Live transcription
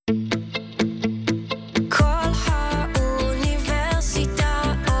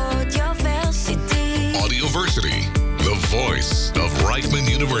Reichman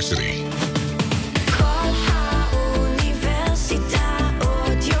University.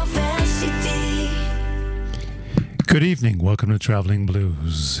 Good evening. Welcome to Traveling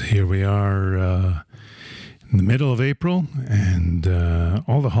Blues. Here we are in the middle of April, and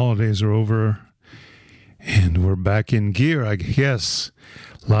all the holidays are over, and we're back in gear, I guess.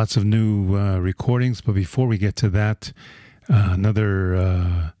 Lots of new recordings, but before we get to that,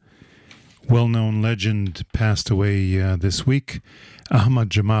 another well-known legend passed away this week. Ahmad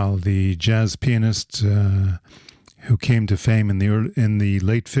Jamal, the jazz pianist who came to fame in the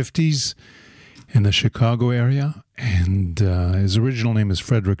late 50s in the Chicago area, and his original name is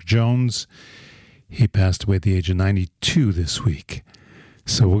Frederick Jones. He passed away at the age of 92 this week.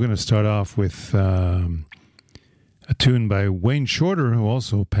 So we're going to start off with a tune by Wayne Shorter, who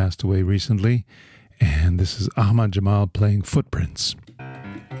also passed away recently, and this is Ahmad Jamal playing Footprints.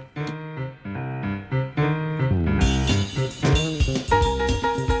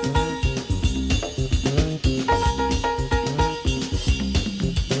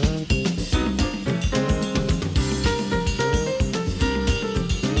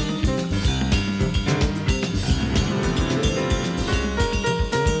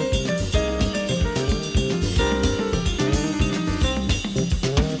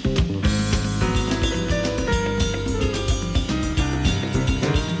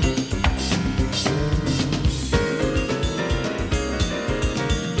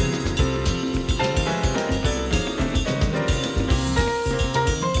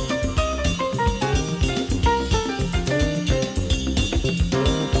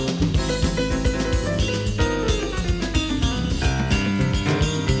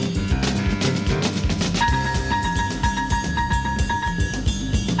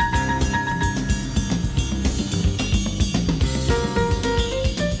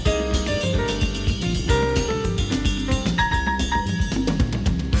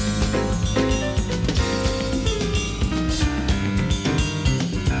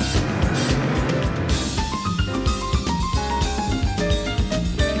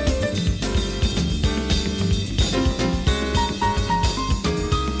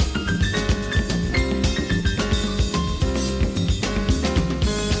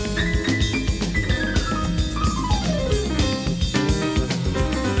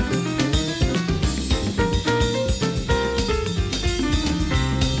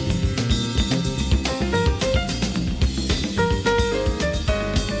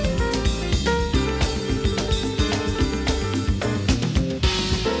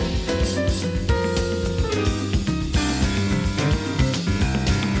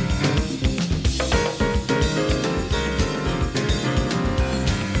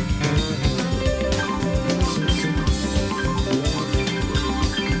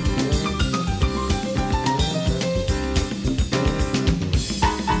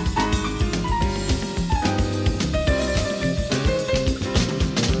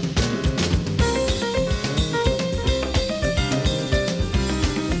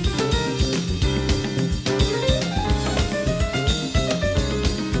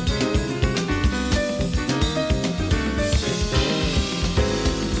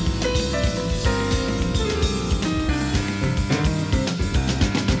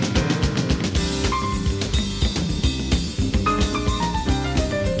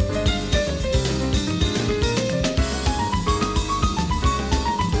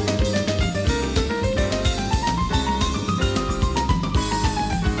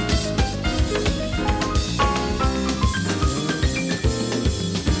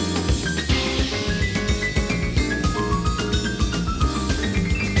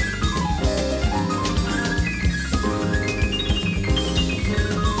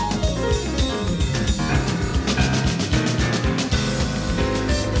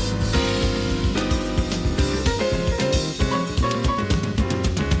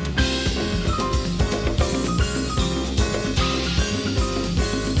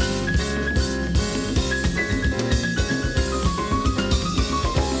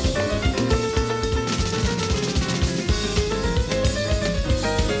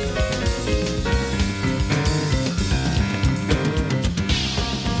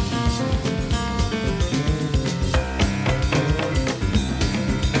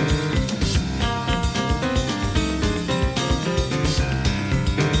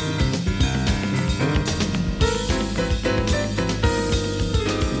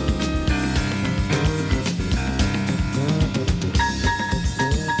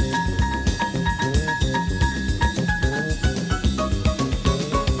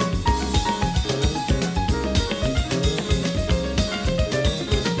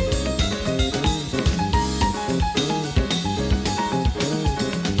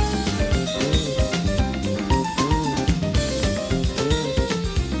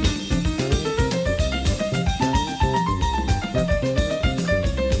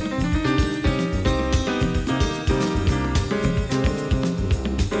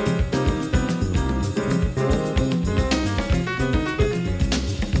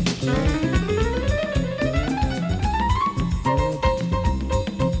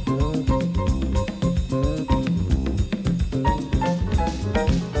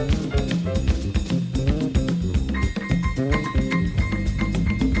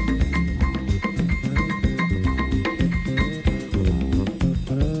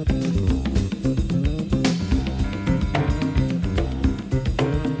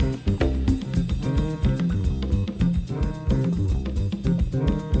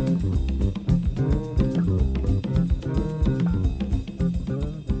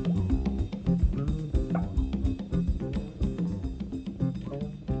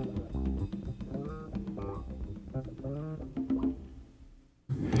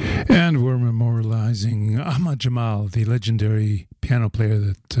 And we're memorializing Ahmad Jamal, the legendary piano player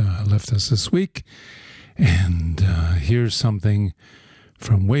that left us this week. And here's something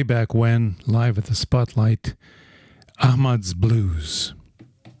from way back when, live at the Spotlight, Ahmad's Blues.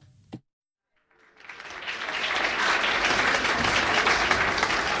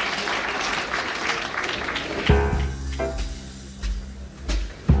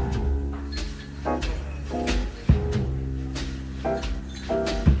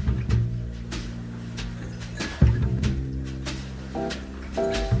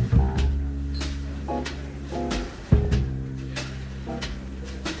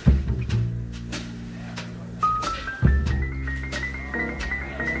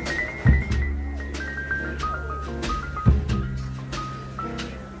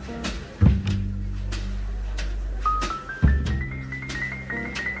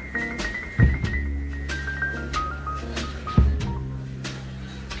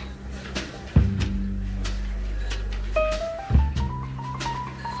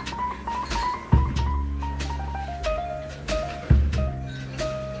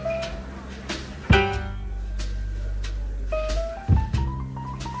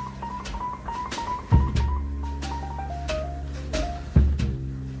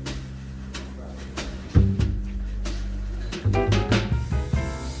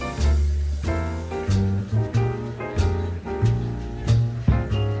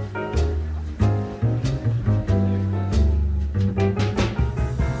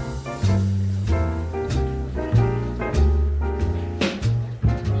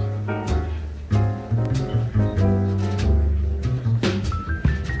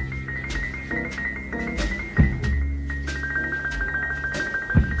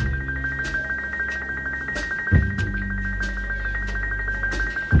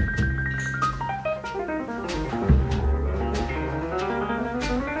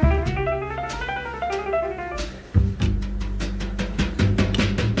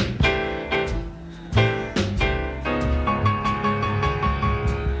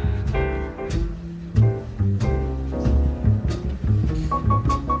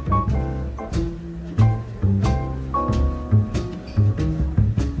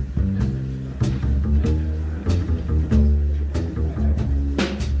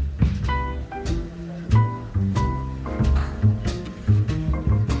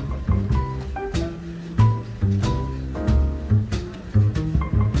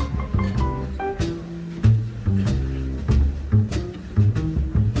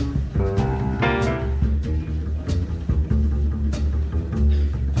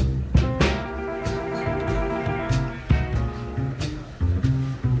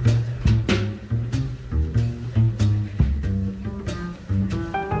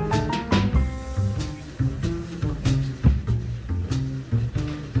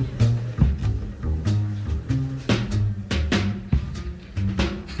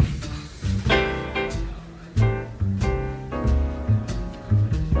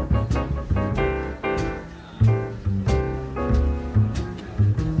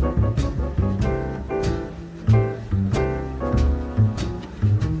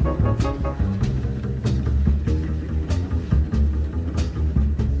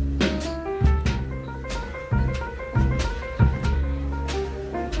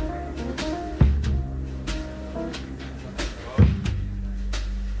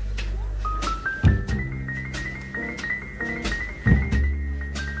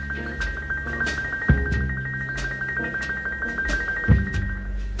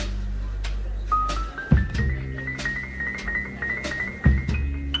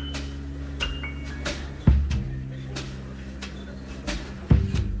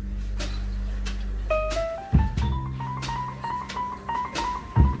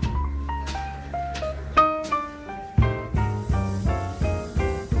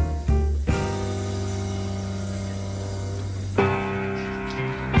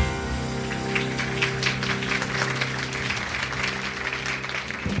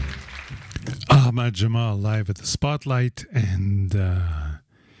 Ahmad Jamal live at the Spotlight, and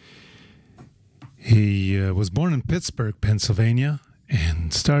he was born in Pittsburgh, Pennsylvania,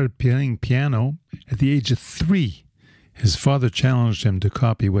 and started playing piano at the age of 3. His father challenged him to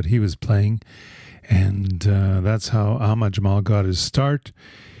copy what he was playing, and that's how Ahmad Jamal got his start.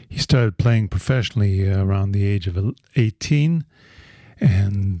 He started playing professionally around the age of 18,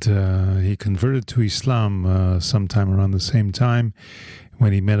 and he converted to Islam sometime around the same time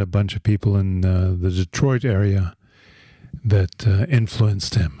when he met a bunch of people in the Detroit area that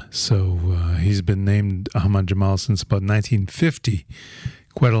influenced him. So he's been named Ahmad Jamal since about 1950,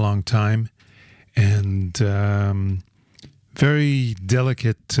 quite a long time. And Very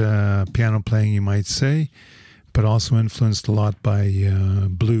delicate piano playing, you might say, but also influenced a lot by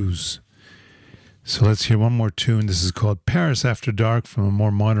blues. So let's hear one more tune. This is called Paris After Dark from a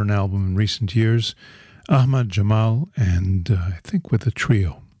more modern album in recent years. Ahmad Jamal, and I think with a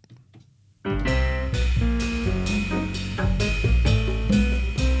trio.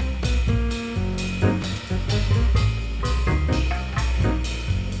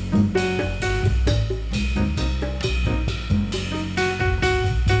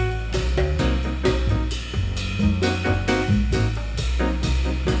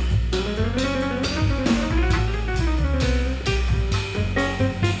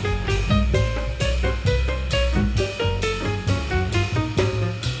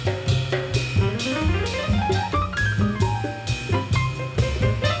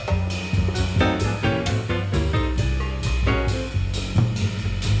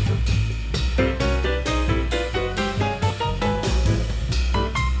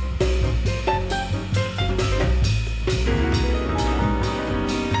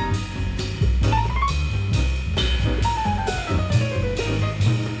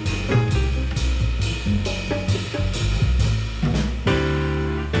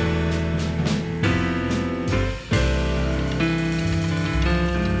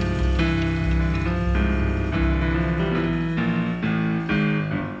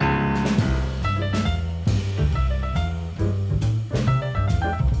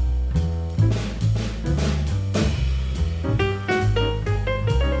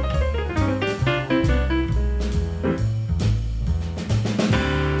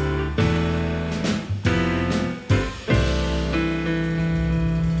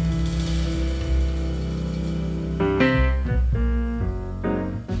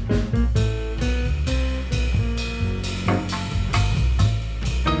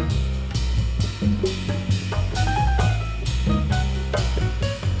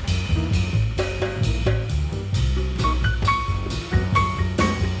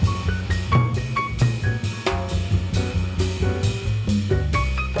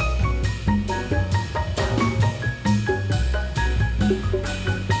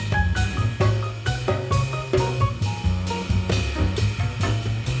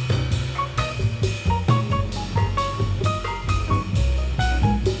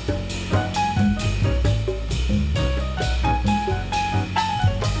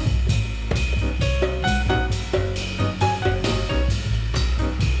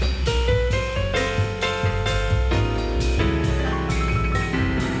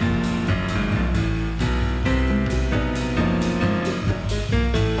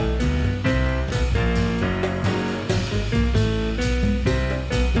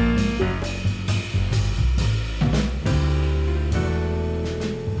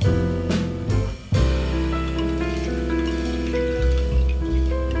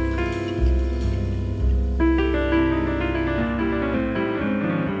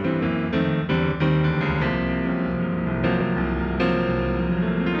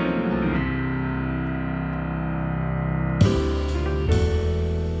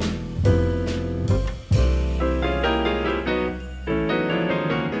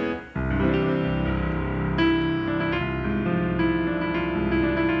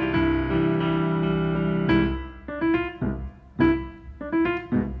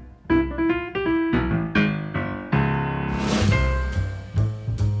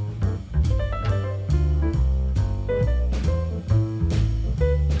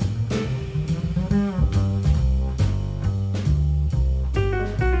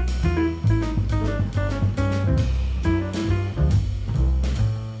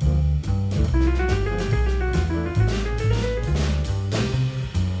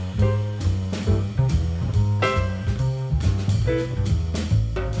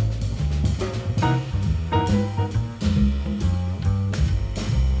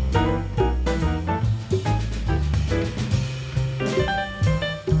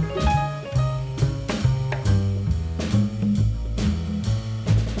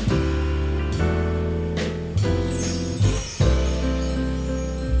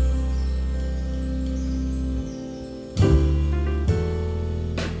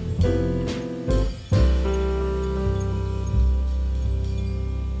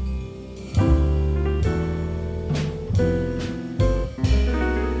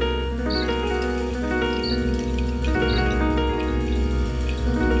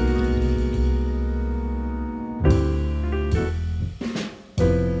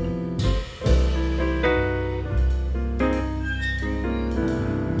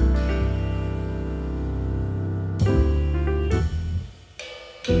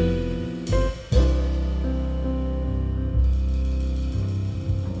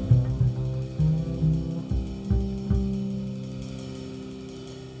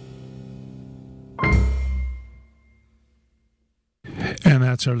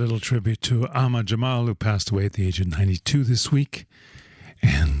 that's our little tribute to Ahmad Jamal, who passed away at the age of 92 this week.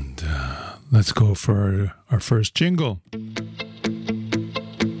 And let's go for our first jingle.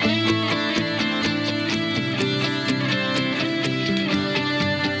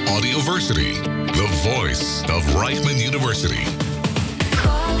 Audioversity, the voice of Reichman University.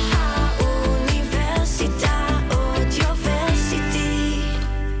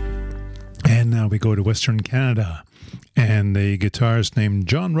 And now we go to Western Canada. And the guitarist named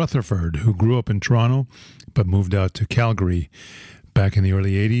John Rutherford, who grew up in Toronto but moved out to Calgary back in the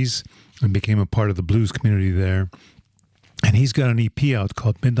early 80s and became a part of the blues community there. And he's got an EP out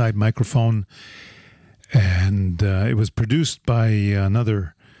called Midnight Microphone. And it was produced by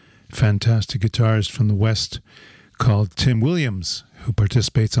another fantastic guitarist from the West called Tim Williams, who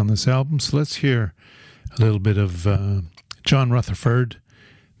participates on this album. So let's hear a little bit of John Rutherford.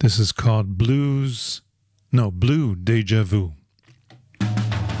 This is called Blue Deja Vu.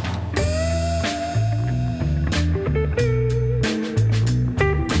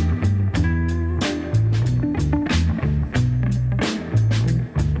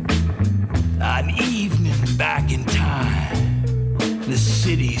 An evening back in time, the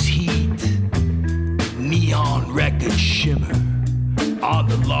city's heat, neon records shimmer on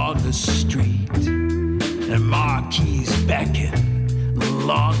the longest street, and marquees beckon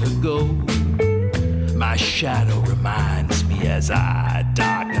long ago. My shadow reminds me as I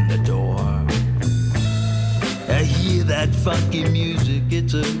darken the door. I hear that funky music,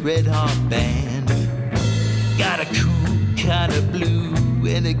 it's a red hot band. Got a cool kind of blue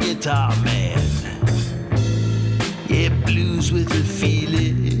and a guitar man. Yeah, blues with a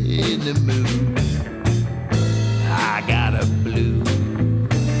feeling in the mood. I got a blue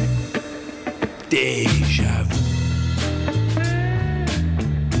deja vu.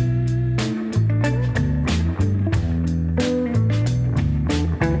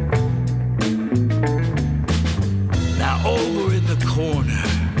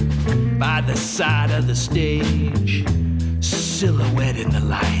 By the side of the stage, silhouette in the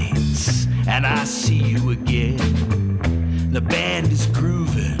lights, and I see you again. The band is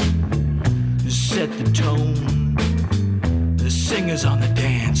grooving, set the tone. The singer's on the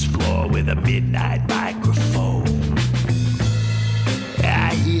dance floor with a midnight microphone.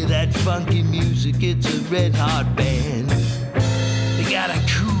 I hear that funky music, it's a red hot band. They got a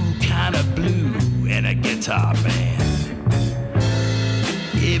cool kind of blue and a guitar man.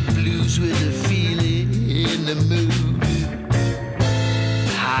 It blues with a feeling in the mood.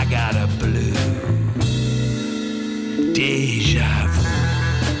 I got a blue deja vu.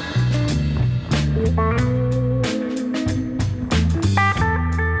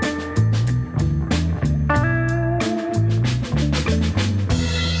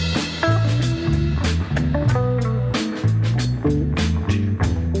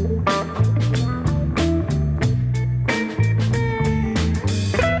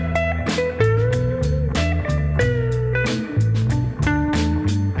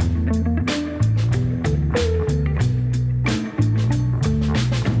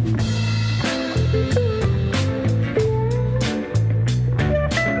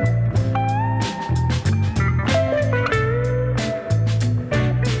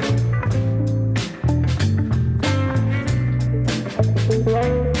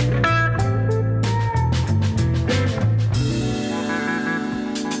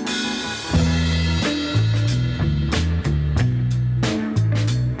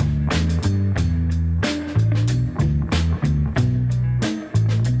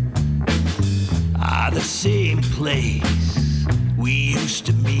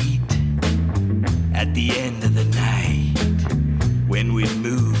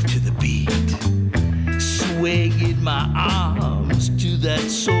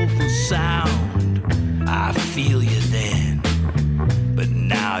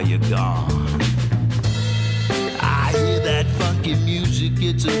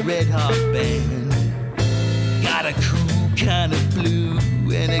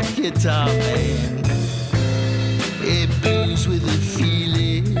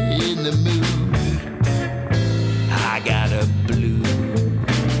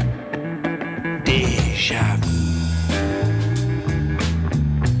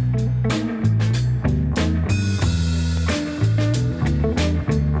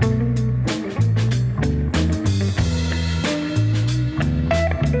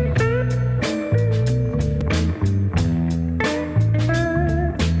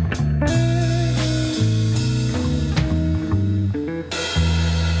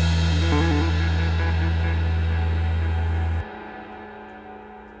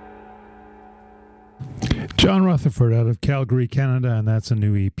 John Rutherford out of Calgary, Canada, and that's a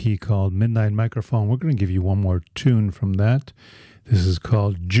new EP called Midnight Microphone. We're going to give you one more tune from that. This is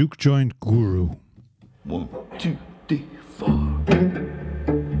called Juke Joint Guru. 1, 2, 3, 4.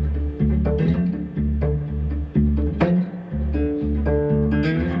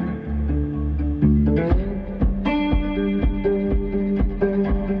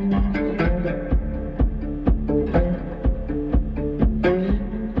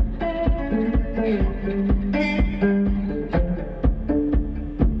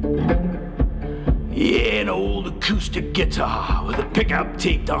 Guitar with a pickup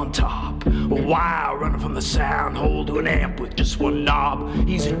taped on top, a wire running from the sound hole to an amp with just one knob.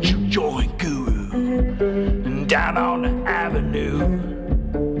 He's a juke joint guru, and down on the avenue,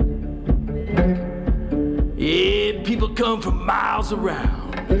 yeah, people come from miles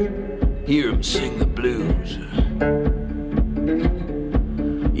around, hear him sing the blues.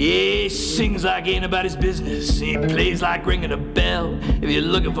 Yeah, he sings like ain't about his business. He plays like ringing a bell. If you're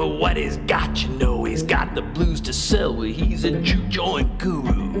looking for what he's got, you know he's got the blues to sell. Well, he's a juke joint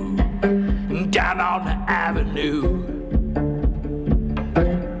guru down on the avenue.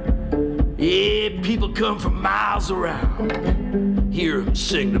 Yeah, people come from miles around, hear him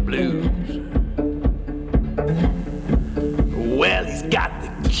sing the blues. Well, he's got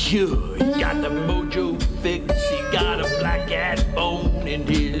the cure, he got the mojo fix, he got a black cat bone in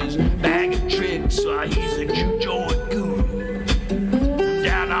his bag of tricks. So he's a juke joint guru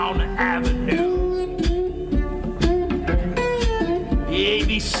down on the avenue. Yeah, he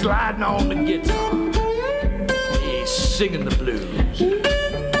be sliding on the guitar, he's singing the blues.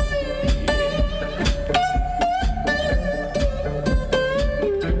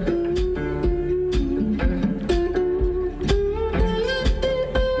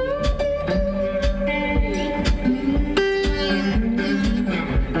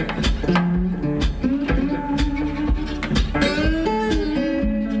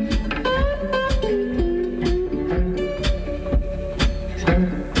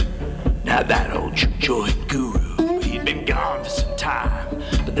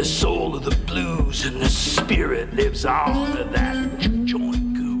 And the spirit lives on of that juke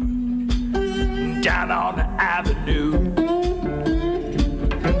joint guru down on the avenue.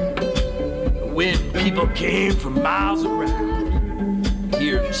 When people came from miles around,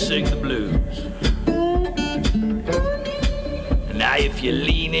 hear him sing the blues. Now if you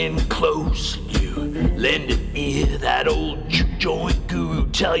lean in close and you lend an ear, that old juke joint guru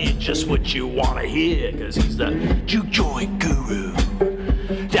tell you just what you want to hear, 'cause he's the juke joint guru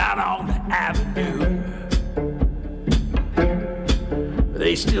down on the avenue.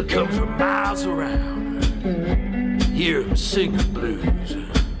 They still come from miles around, hear him sing the blues.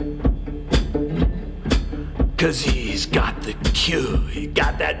 'Cause he's got the cure, he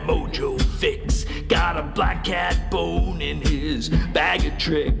got that mojo fix, got a black cat bone in his bag of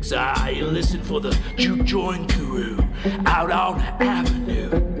tricks. You listen for the juke joint guru out on the avenue.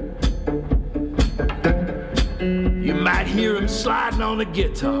 You might hear him sliding on the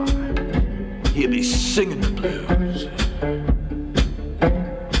guitar, he'll be singing the blues.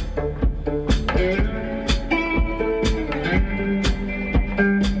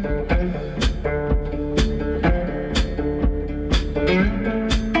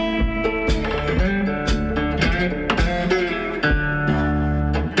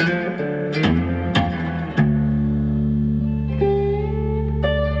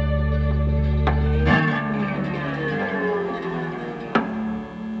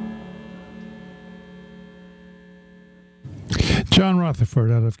 John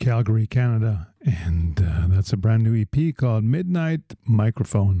Rutherford out of Calgary, Canada, and that's a brand new EP called Midnight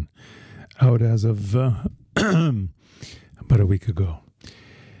Microphone, out as of about a week ago.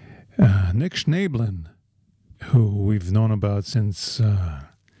 Nick Schnablin, who we've known about since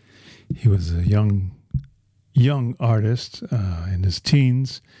he was a young artist in his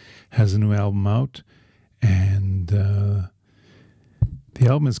teens, has a new album out, and the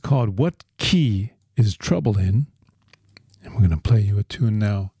album is called What Key Is Trouble In? And we're going to play you a tune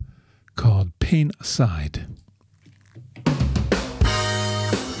now called Pain Aside.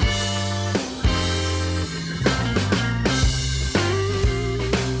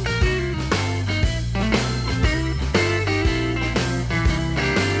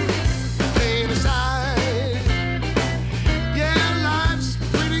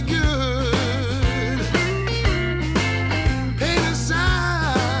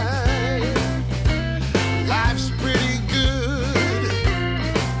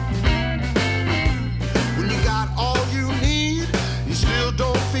 When you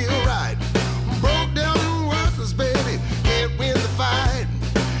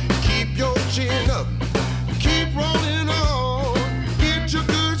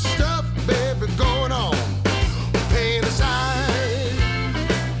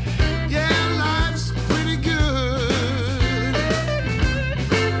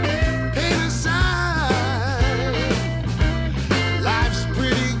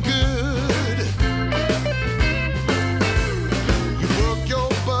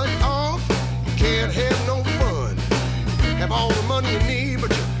money you need,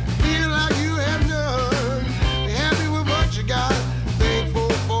 but you feel like you have none. You're happy with what you got, thankful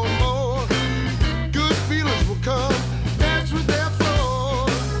for more. Good feelings will come, that's what they're for.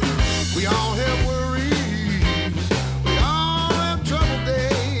 We all have worries, we all have trouble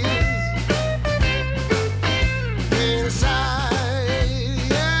days. And aside,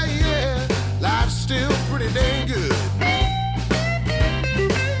 yeah, life's still pretty dang good.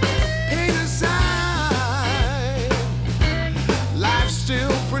 Pain aside, life's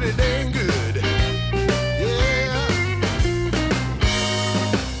still pretty dang good. Yeah.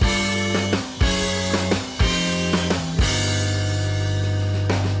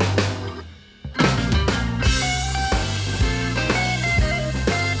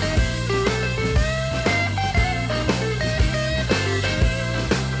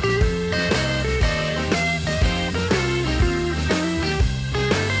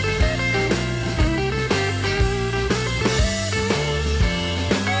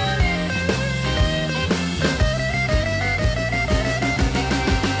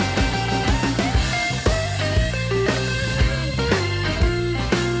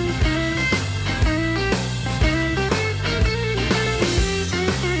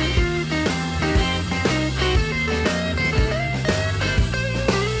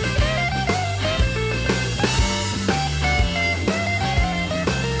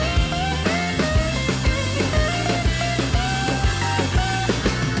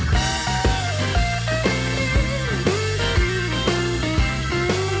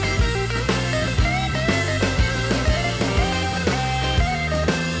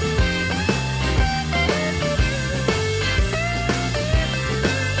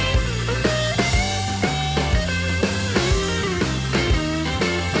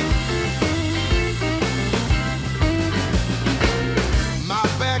 My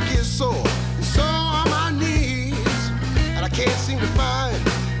back is sore, and so are my knees, and I can't seem to find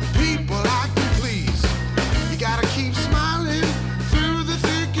people I can please. You gotta keep smiling through the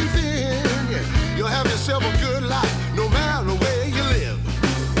thick and thin. Yeah, you'll have yourself a good life, no matter where you live.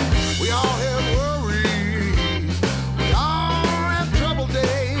 We all have worries, we all have trouble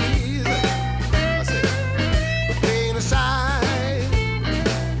days. I said, but pain aside,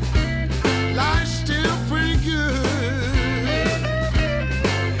 life's still pretty good.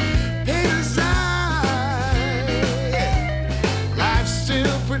 Pain aside, life's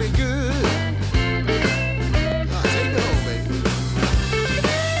still pretty good. Take me home, baby.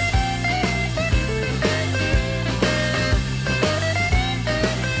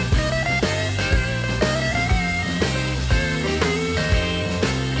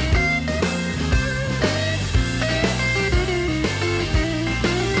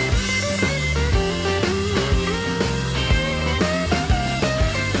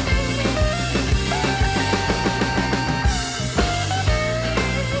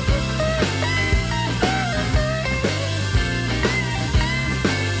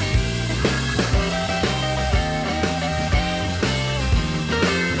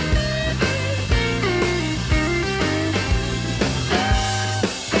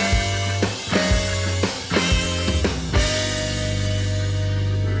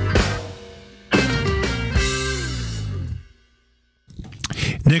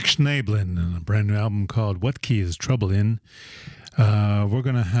 Nick Schnablin, and a brand new album called What Key Is Trouble In. We're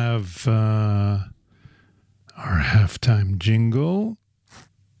going to have our halftime jingle.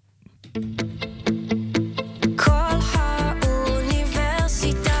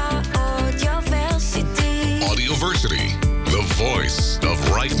 Audioversity, the voice of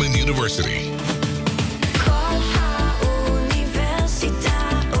Reichman University.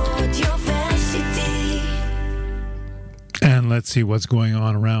 And let's see what's going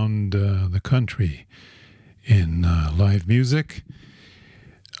on around the country in live music.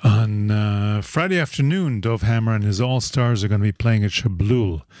 On Friday afternoon, Dov Hammer and his All-Stars are going to be playing at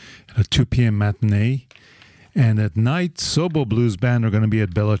Shablul at a 2 p.m. matinee. And at night, Sobo Blues Band are going to be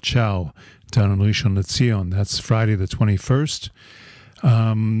at Bella Ciao down in Rishon LeZion. That's Friday the 21st.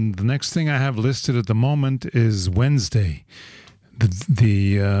 The next thing I have listed at the moment is Wednesday,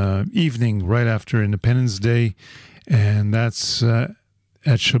 the evening right after Independence Day. And that's at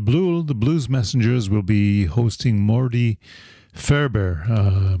Shablul. The Blues Messengers will be hosting Morty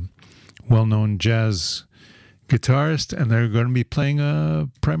Ferber, well-known jazz guitarist, and they're going to be playing a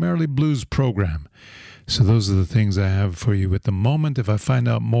primarily blues program. So those are the things I have for you at the moment. If I find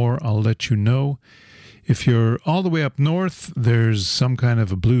out more, I'll let you know. If you're all the way up north, there's some kind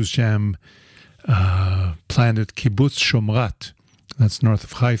of a blues jam planned at Kibbutz Shomrat. That's north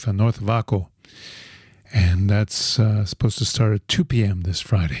of Haifa, north of Akko. And that's supposed to start at 2 p.m. this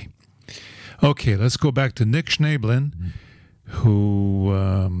Friday. Okay, let's go back to Nick Schnablin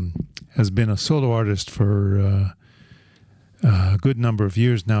who has been a solo artist for a good number of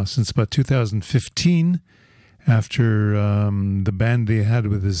years now, since about 2015, after the band they had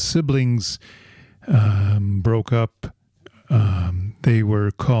with his siblings broke up. They were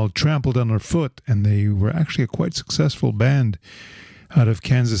called Trampled Underfoot, and they were actually a quite successful band out of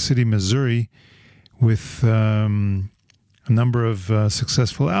Kansas City, Missouri, with a number of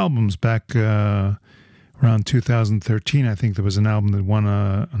successful albums back around 2013. I think there was an album that won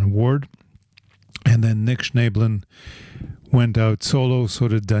an award. And then Nick Schneeblen went out solo. So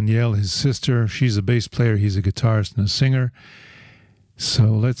did Danielle, his sister. She's a bass player. He's a guitarist and a singer. So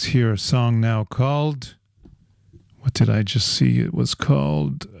let's hear a song now called... What did I just see? It was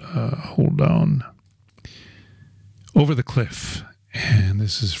called... hold on. Over the Cliff. And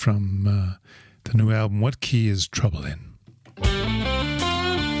this is from the new album, What Key Is Trouble In?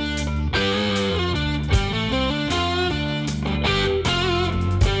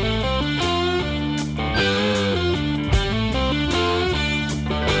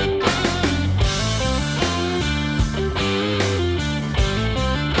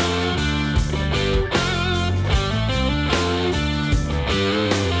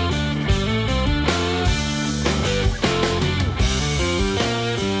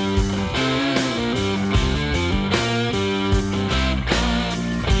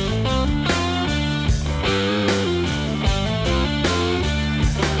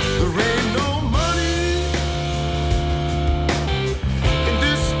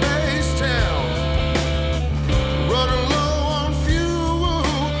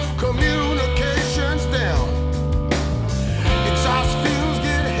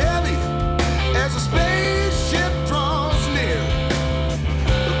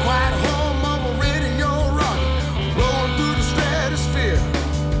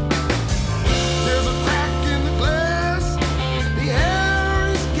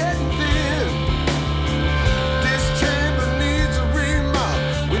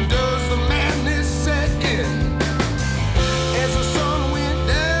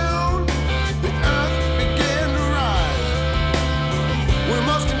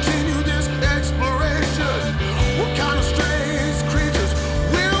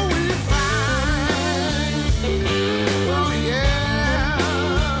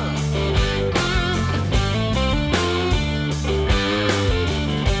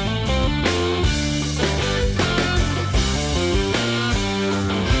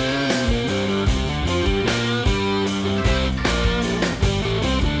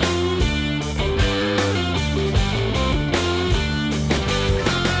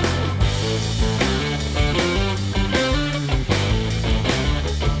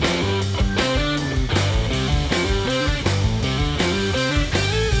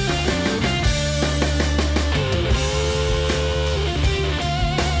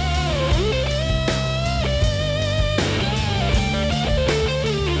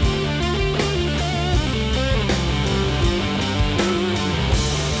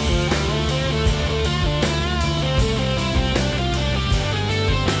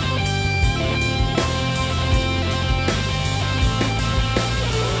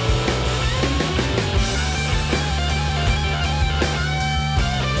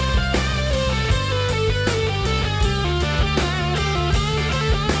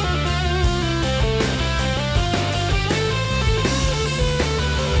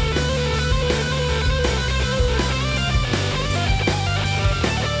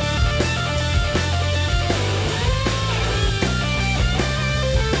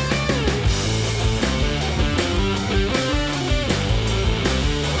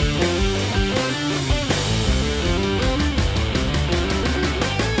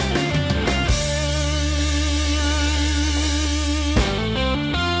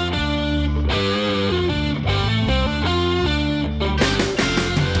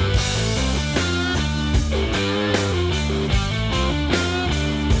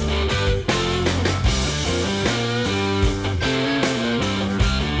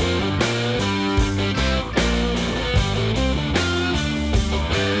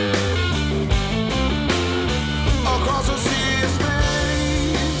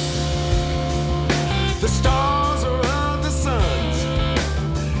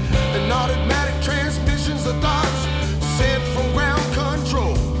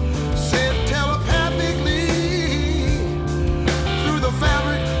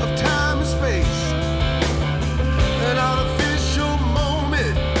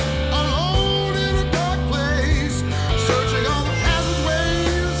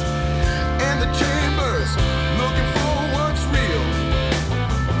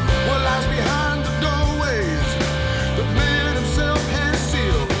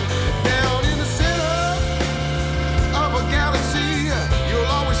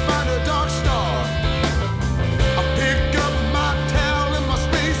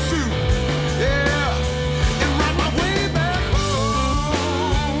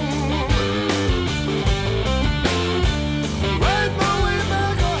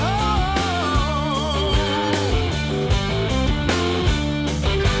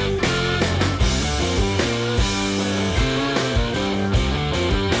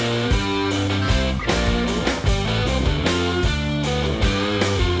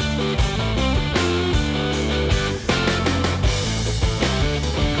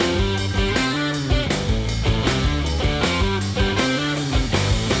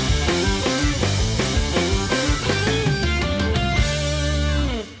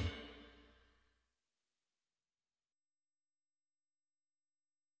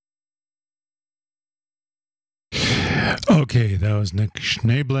 Okay, that was Nick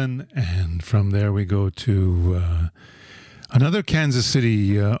Schneblin, and from there we go to another Kansas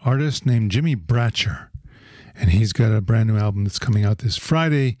City artist named Jimmy Bratcher, and he's got a brand new album that's coming out this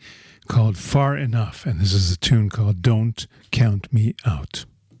Friday called Far Enough, and this is a tune called Don't Count Me Out.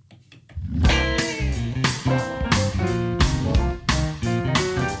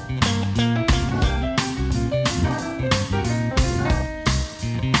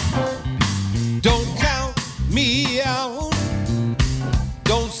 Don't count me out.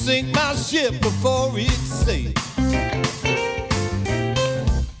 Don't sink my ship before it sails.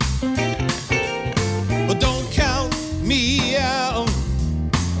 But don't count me out.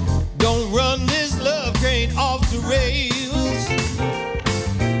 Don't run this love train off the rails.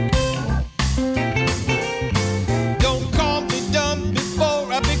 Don't call me dumb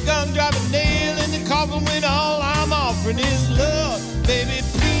before I begun driving a nail in the coffin when all I'm offering is love. Baby,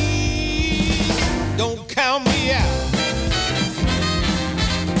 please don't count me out.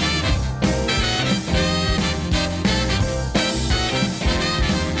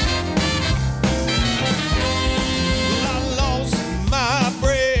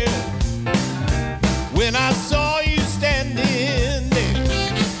 When I saw you standing there,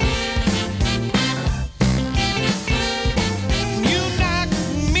 you knocked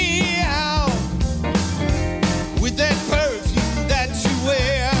me out with that perfume that you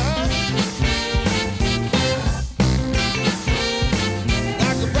wear.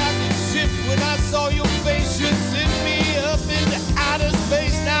 Like a rocket ship, when I saw your face, you sent me up into outer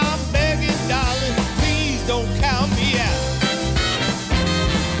space. Now I'm begging, darling, please don't count me out.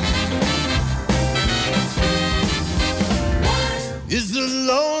 It's the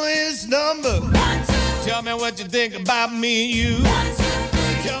loneliest number. 1, 2. Tell me what you think about me and you. 1, 2, 3.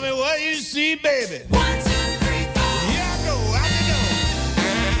 Tell me what you see, baby. 1, 2, 3, 4. Here I go, out the door.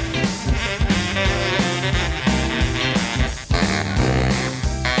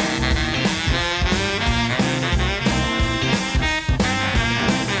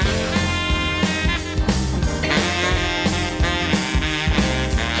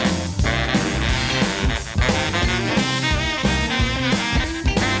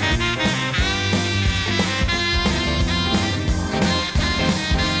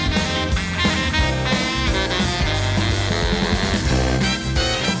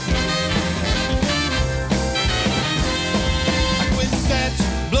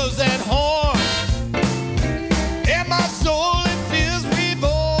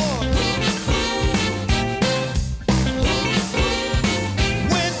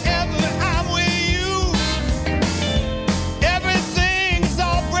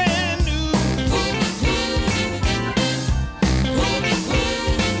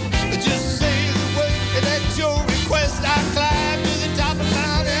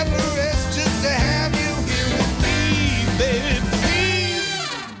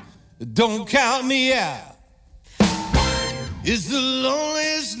 Don't count me out. It's the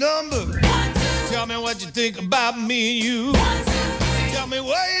loneliest number. 1, 2. Tell me what you think about me and you. 1, 2, 3. Tell me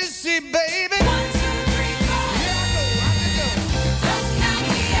what you see, baby. 1, 2, 3, 4. Here I go, out the door. Don't count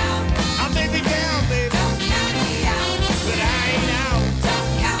me out. I may be down, baby. Don't count me out. But I ain't out. Don't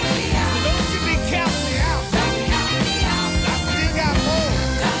count me out. So don't you be counting me out. Don't count me out. I still got more.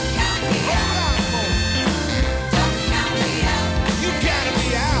 Don't count me out. Don't count me out. You counted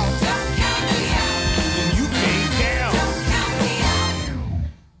me out.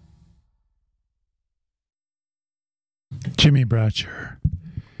 Jimmy Bratcher.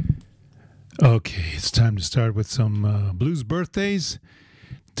 Okay, it's time to start with some blues birthdays.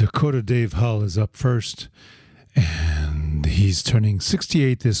 Dakota Dave Hull is up first, and he's turning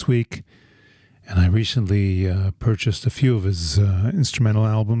 68 this week. And I recently purchased a few of his instrumental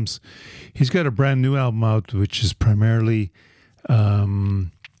albums. He's got a brand new album out, which is primarily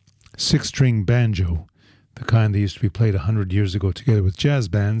six-string banjo, the kind that used to be played 100 years ago together with jazz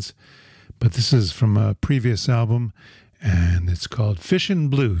bands. But this is from a previous album, and it's called Fishin'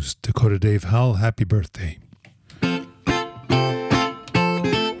 Blues. Dakota Dave Hull, happy birthday.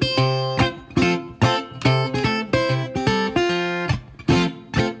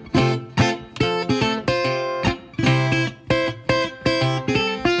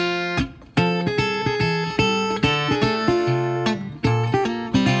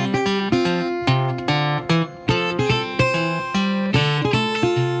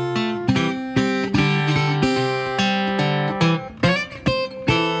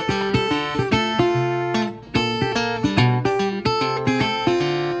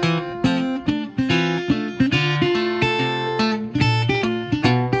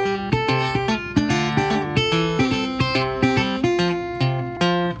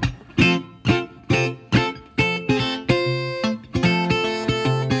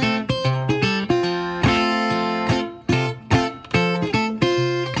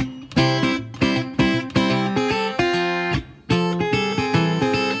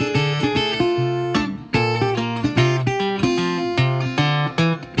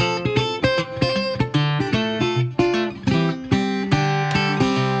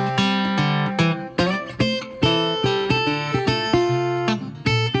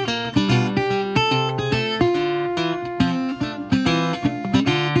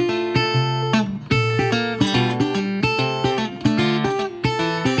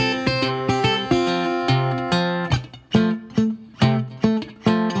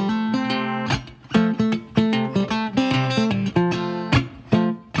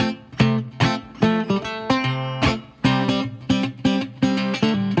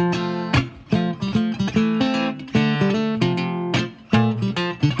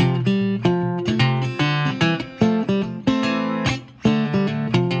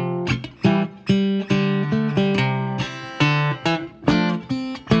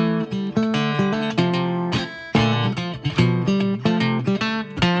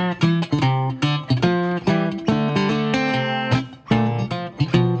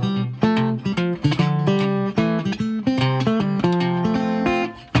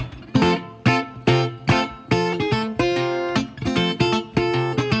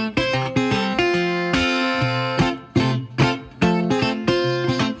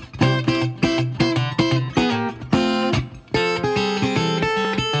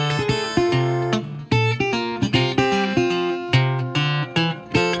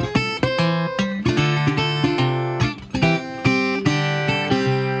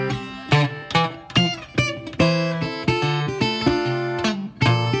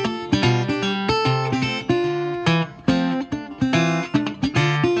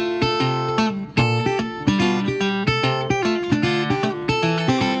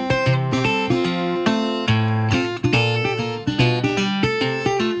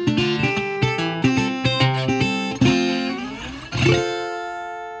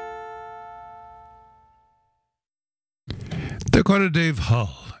 Dakota Dave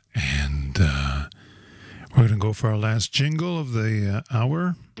Hull, and we're going to go for our last jingle of the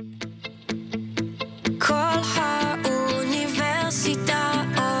hour.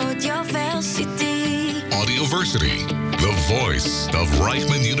 Audioversity, the voice of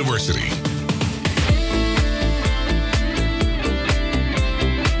Reichman University.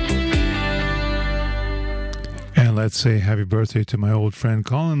 And let's say happy birthday to my old friend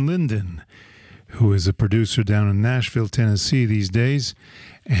Colin Linden, who is a producer down in Nashville, Tennessee these days.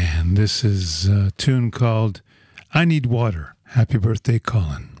 And this is a tune called I Need Water. Happy birthday,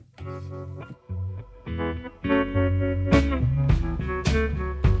 Colin.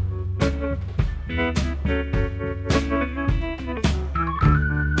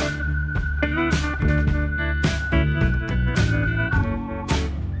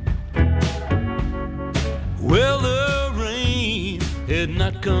 Well, the rain had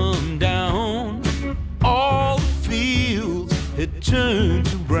not come down. All the fields had turned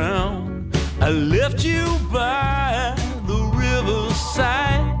to brown. I left you by the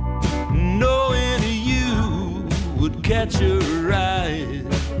riverside, knowing you would catch a ride.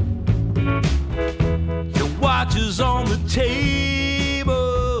 Your watch is on the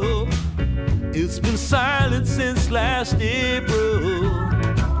table. It's been silent since last April.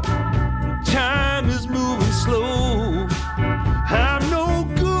 Time is moving slow. I'm no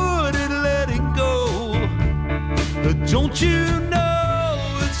good at letting go. But don't you know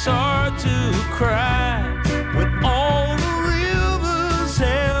it's hard to cry when all the rivers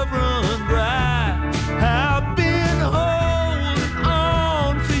have run dry? I've been holding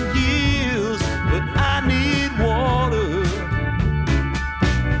on for years, but I need water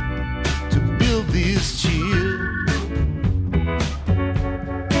to build these cheers.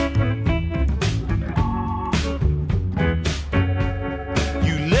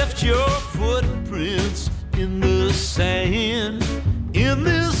 Your footprints in the sand, in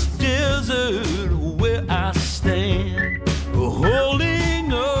this desert where I stand,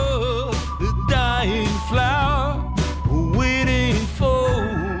 holding up the dying flower, waiting for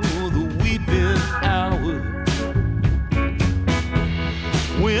the weeping hour.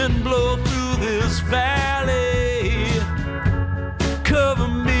 Wind blow through this valley, cover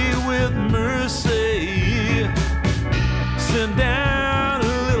me with mercy, send down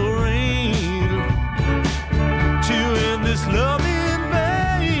this love in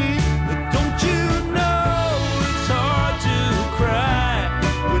vain. But don't you know it's hard to cry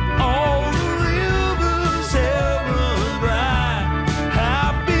when all the rivers have run dry?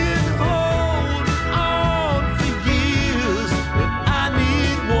 I've been holding on for years, but I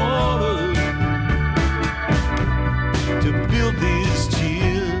need water to build these tears.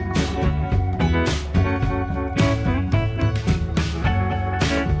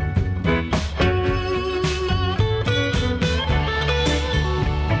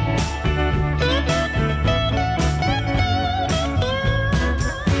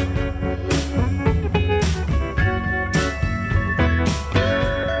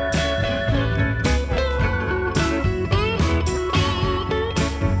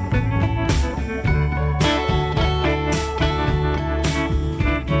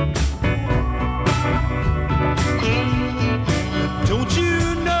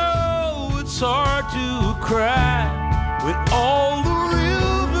 Cry when all the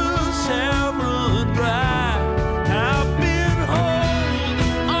rivers have run dry. I've been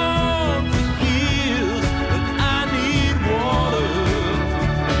holding on for years, but I need water.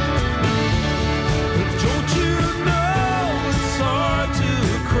 But don't you know it's hard to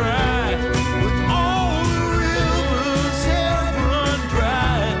cry when all the rivers have run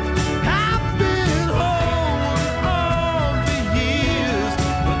dry? I've been holding on for years,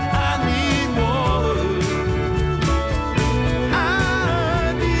 but I need water.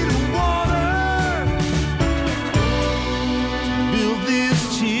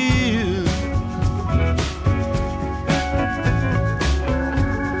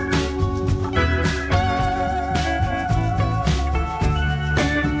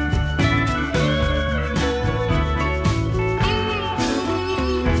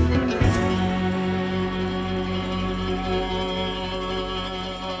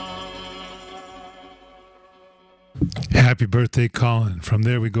 Happy birthday, Colin. From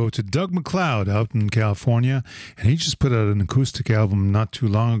there we go to Doug McLeod out in California, and he just put out an acoustic album not too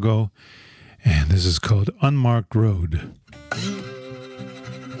long ago, and this is called Unmarked Road.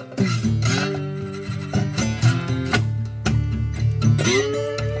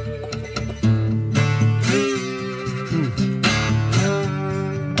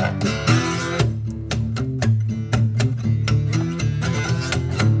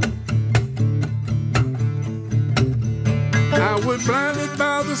 was blinded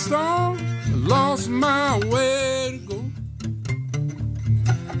by the storm, lost my way to go.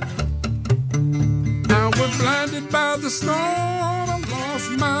 I was blinded by the storm, I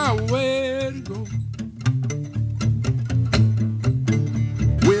lost my way to go.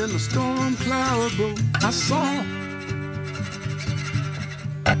 When the storm cloud broke, I saw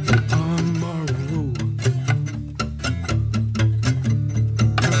tomorrow.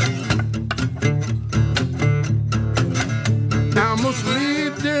 I must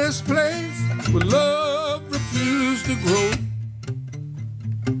leave this place where love refused to grow.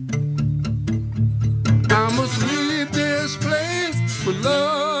 I must leave this place where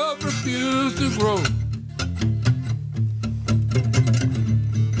love refused to grow.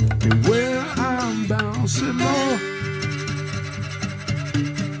 And where I'm bound, said Lord,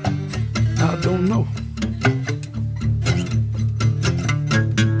 I don't know.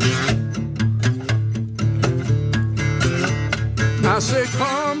 I say,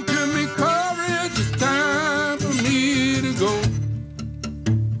 come to me, courage, it's time for me to go.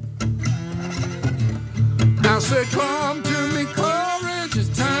 I say, come to me, courage, it's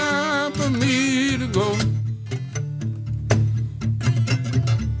time for me to go.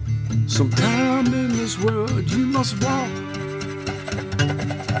 Sometime in this world you must walk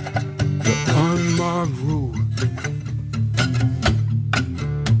the unmarked road.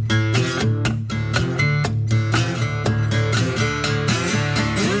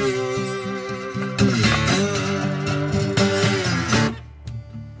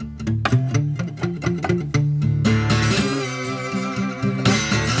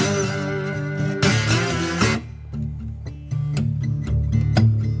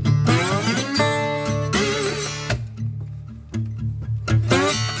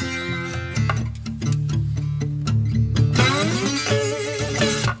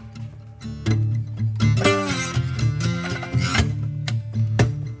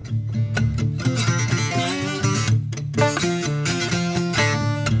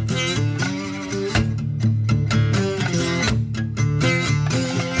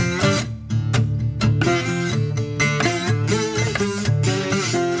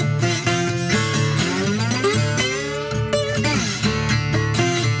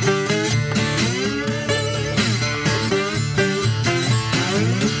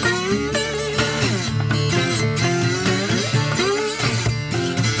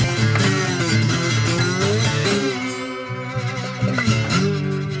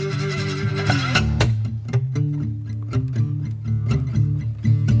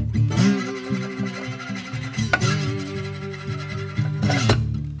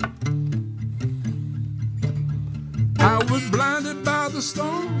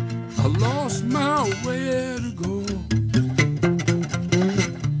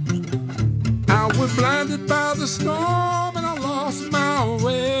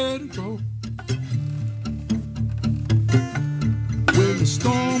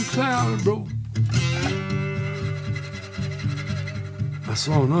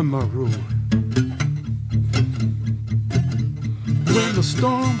 On my road, when the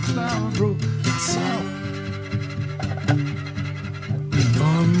storm cloud broke, I saw the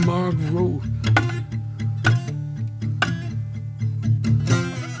unmarked road.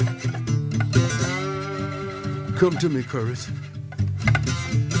 Come to me, courage.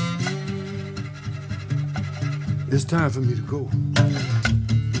 It's time for me to go.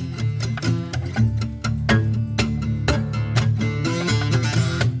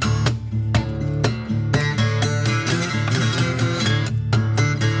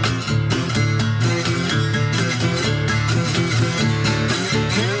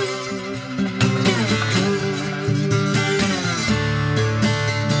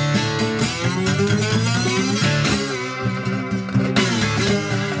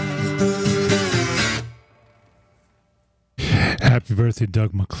 Happy birthday,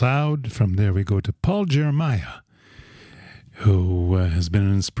 Doug MacLeod. From there we go to Paul Jeremiah, who has been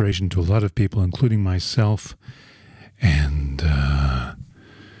an inspiration to a lot of people, including myself. And I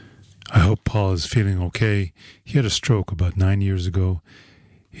hope Paul is feeling okay. He had a stroke about 9 years ago.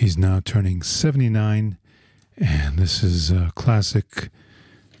 He's now turning 79. And this is a classic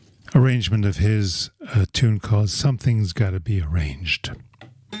arrangement of his, a tune called Something's Gotta Be Arranged.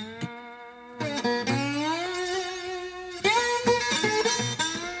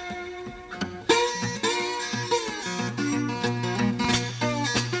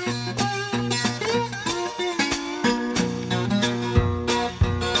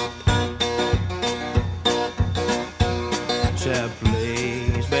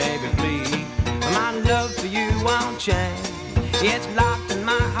 Please, baby, please, my love for you won't change. It's locked in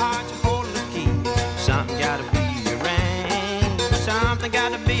my heart to hold the key. Something gotta be arranged.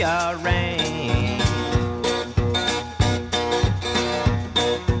 be a rain.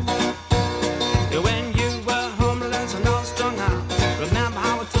 When you were homeless and all strung out, remember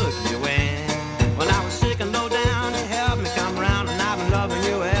how I took you in. When I was sick and low down, you helped me come around, and I've been loving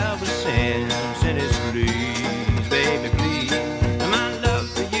you ever since. And it's please, baby, please, my love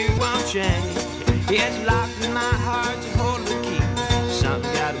for you won't change. It's locked in my heart to hold the key.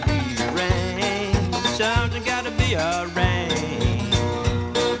 Something gotta be a rain. Something gotta be a rain.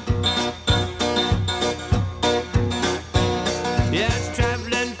 Yes,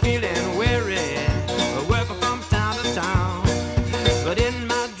 traveling, feeling weary, working from town to town. But in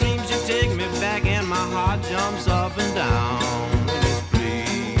my dreams you take me back, and my heart jumps up and down. And it's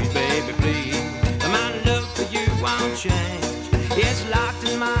please, baby, please, my love for you won't change. It's locked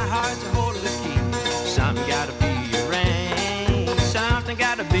in my heart to hold the key. Something gotta be a rain. Something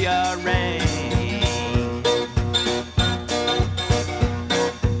gotta be a rain.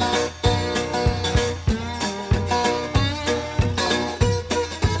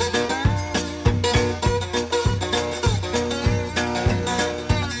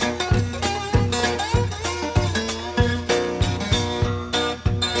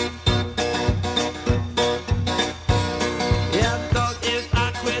 Yeah, I thought if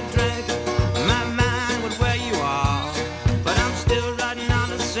I quit drinking, my mind would where you are. But I'm still riding on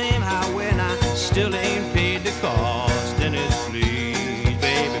the same highway, and I still ain't paid the cost. And it's please,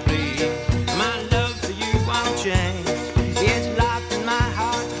 baby, please, my love for you won't change. It's locked in my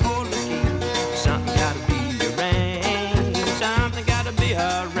heart to hold the key. Something gotta be a rain. Something gotta be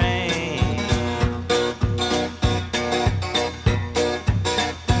a rain.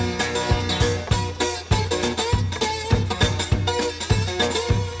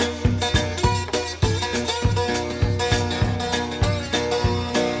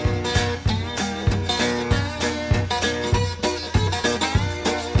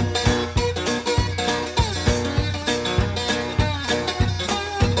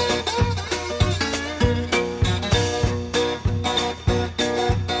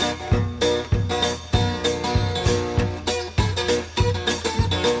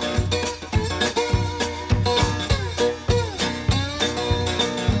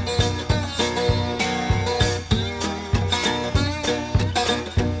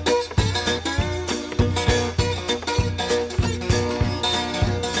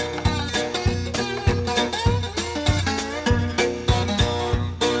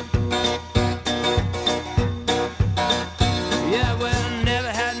 Yeah, well, I never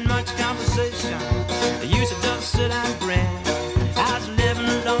had much conversation. I used to just sit and grin. I was living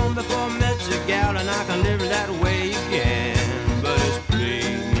alone before I met your gal, and I can live that way again. But it's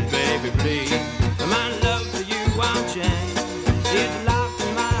please, baby, please, my love for you won't change. It's locked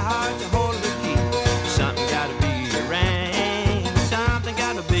in my heart to hold the key. Something gotta be a rain. Something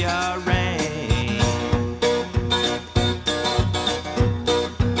gotta be a rain.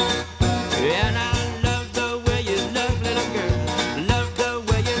 And I love the way you look, little girl. Love the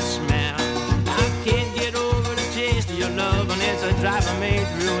way you smell. I can't get over the taste of your love, and it's a driving me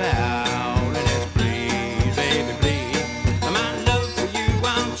throughout. And it's please, baby, please, my love for you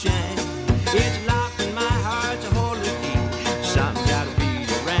won't change. It's locked in my heart to hold the key. Something gotta be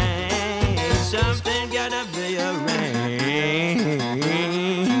a rain. Something gotta be a rain.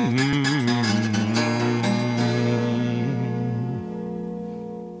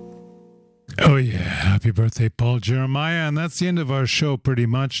 Oh, yeah. Happy birthday, Paul Jeremiah. And that's the end of our show, pretty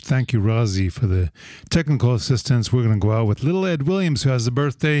much. Thank you, Rozzy, for the technical assistance. We're going to go out with little Ed Williams, who has a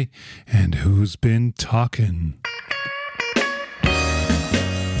birthday and who's been talking.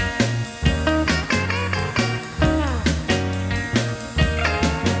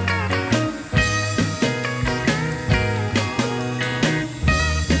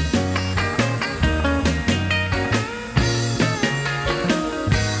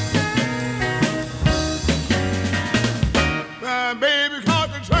 My baby caught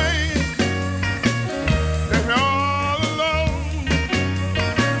the train, left me all alone.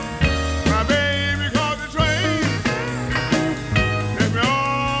 My baby caught the train, left me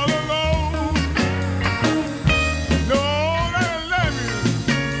all alone. Lord, I love you,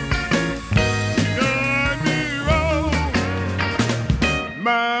 you done me wrong.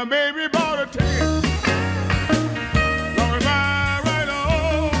 My baby